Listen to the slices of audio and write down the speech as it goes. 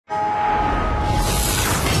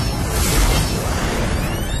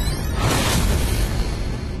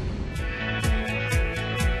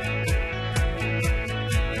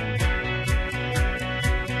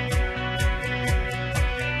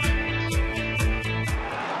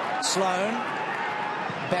Sloan.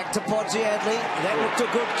 Back to Adelaide. That looked a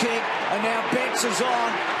good kick. And now Betts is on.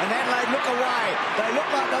 And Adelaide look away. They look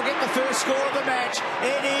like they'll get the first score of the match.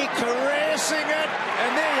 Eddie caressing it.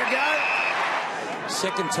 And there you go.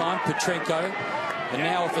 Second time, Petrenko. And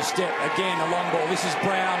now off a step. Again, a long ball. This is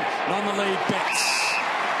Brown. And on the lead, Betts.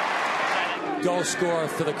 Goal scorer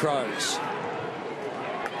for the Crows.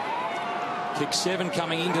 Kick 7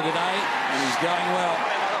 coming into today. And he's going well.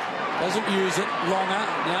 Doesn't use it. Longer.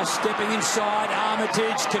 Now stepping inside.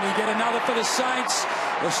 Armitage. Can he get another for the Saints?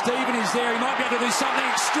 Well, Stephen is there. He might be able to do something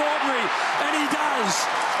extraordinary. And he does.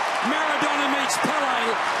 Maradona meets Pele.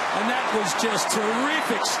 And that was just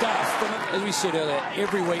terrific stuff. As we said earlier,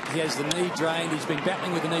 every week he has the knee drained. He's been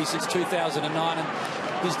battling with the knee since 2009. And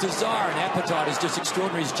his desire and appetite is just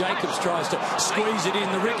extraordinary as Jacobs tries to squeeze it in.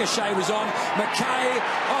 The ricochet was on. McKay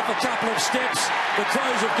off a couple of steps. The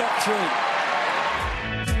Crows have got through.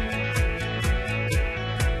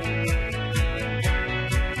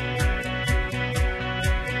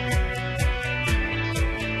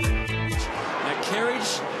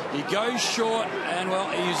 He goes short, and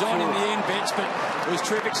well, he's on in the end, Betts, but it was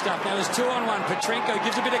terrific stuff. Now there's 2-on-1. Petrenko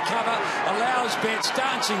gives a bit of cover, allows Betts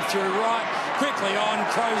dancing through right, quickly on,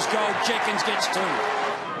 Crows goal, Jenkins gets 2.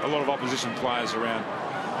 A lot of opposition players around.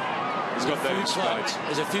 He's got that in spades.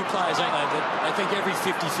 There's a few players, aren't there, that I think every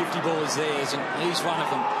 50-50 ball is theirs, and he's one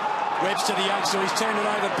of them. Webster, the youngster, he's turned it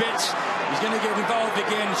over. Betts, he's going to get involved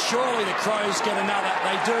again. Surely the Crows get another.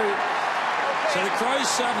 They do. So the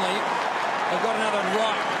Crows suddenly have got another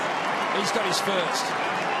right. He's got his first.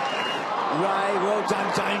 Ray, well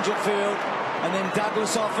done, Dangerfield. And then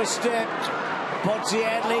Douglas off a step.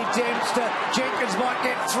 Adelaide, Dempster. Jenkins might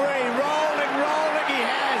get 3. Rolling, he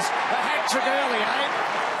has. A hat-trick early, eh?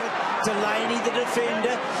 Delaney, the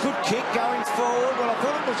defender. Good kick going forward. Well, I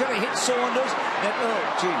thought it was going to hit Saunders. And, oh,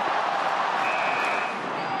 gee.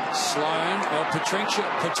 Sloan. Well, Petrenko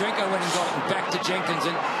went and got it back to Jenkins,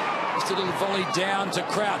 and just a little volley down to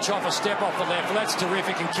Crouch off a step off the left. Well, that's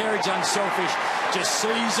terrific. And Kerridge, unselfish, just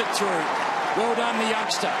sees it through. Well done, the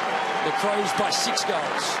youngster. The Crows by 6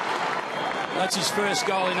 goals. That's his first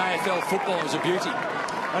goal in AFL football. It was a beauty.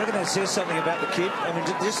 I reckon that says something about the kid. I mean,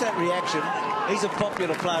 just that reaction. He's a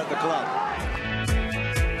popular player at the club.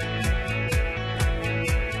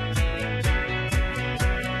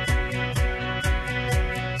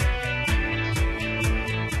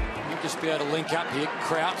 Be able to link up here.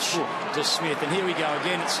 Crouch to Smith, and here we go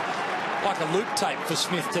again. It's like a loop tape for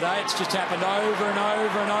Smith today. It's just happened over and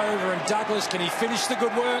over and over. And Douglas, can he finish the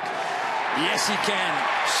good work? Yes, he can.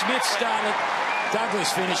 Smith started.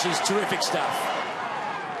 Douglas finishes. Terrific stuff.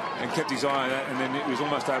 And kept his eye on that, and then it was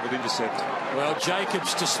almost able to intercept. Well,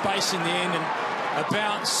 Jacobs to space in the end, and a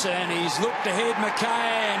bounce, and he's looked ahead.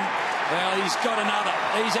 McKay, and well, he's got another.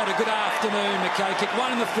 He's had a good afternoon. McKay kicked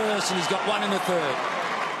 1 in the first, and he's got 1 in the third.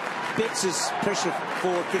 Betts' pressure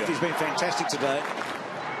forward 50 has been fantastic today.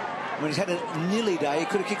 I mean, he's had a nearly day. He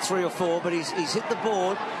could have kicked 3 or 4, but he's hit the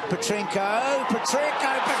board. Petrenko.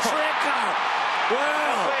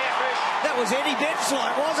 Well, that was Eddie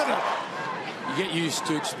Betts-like, wasn't it? You get used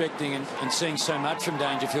to expecting and seeing so much from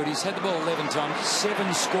Dangerfield. He's had the ball 11 times,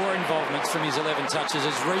 7 score involvements from his 11 touches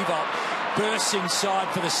as Revolt bursts inside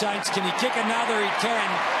for the Saints. Can he kick another? He can.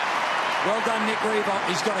 Well done, Nick Revolt.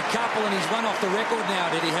 He's got a couple, and he's one off the record now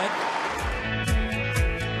at Etihad.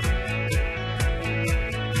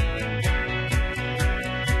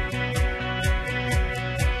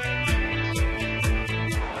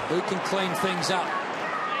 Who can clean things up?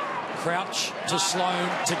 Crouch to Sloan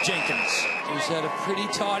to Jenkins. He's had a pretty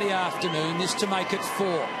tidy afternoon. This to make it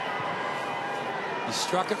 4. He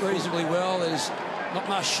struck it reasonably well. There's not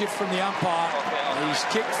much shift from the umpire. He's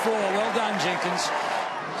kicked 4. Well done, Jenkins.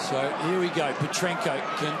 So here we go. Petrenko,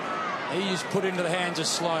 he is put into the hands of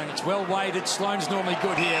Sloan. It's well weighted. Sloan's normally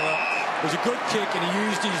good here. Well, it was a good kick, and he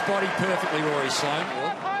used his body perfectly, Rory Sloan.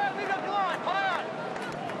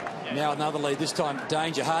 Now another lead. This time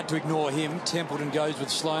Danger. Hard to ignore him. Templeton goes with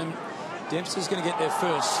Sloan. Dempster's going to get there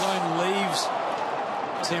first. Sloan leaves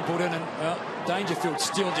Templeton, and well, Dangerfield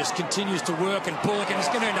still just continues to work and bullock, and he's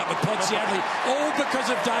going to end up with Adelaide. All because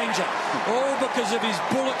of Danger. All because of his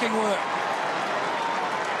bullocking work.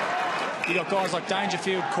 You got guys like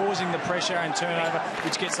Dangerfield causing the pressure and turnover,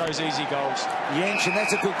 which gets those easy goals. Yench, and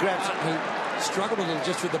that's a good grab. Who struggled a little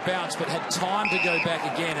just with the bounce, but had time to go back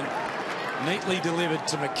again, and neatly delivered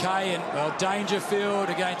to McKay. And well, Dangerfield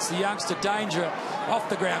against the youngster. Danger off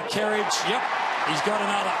the ground. Kerridge, yep, he's got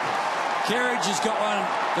another. Kerridge has got one.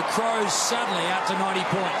 The Crows suddenly out to 90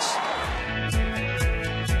 points.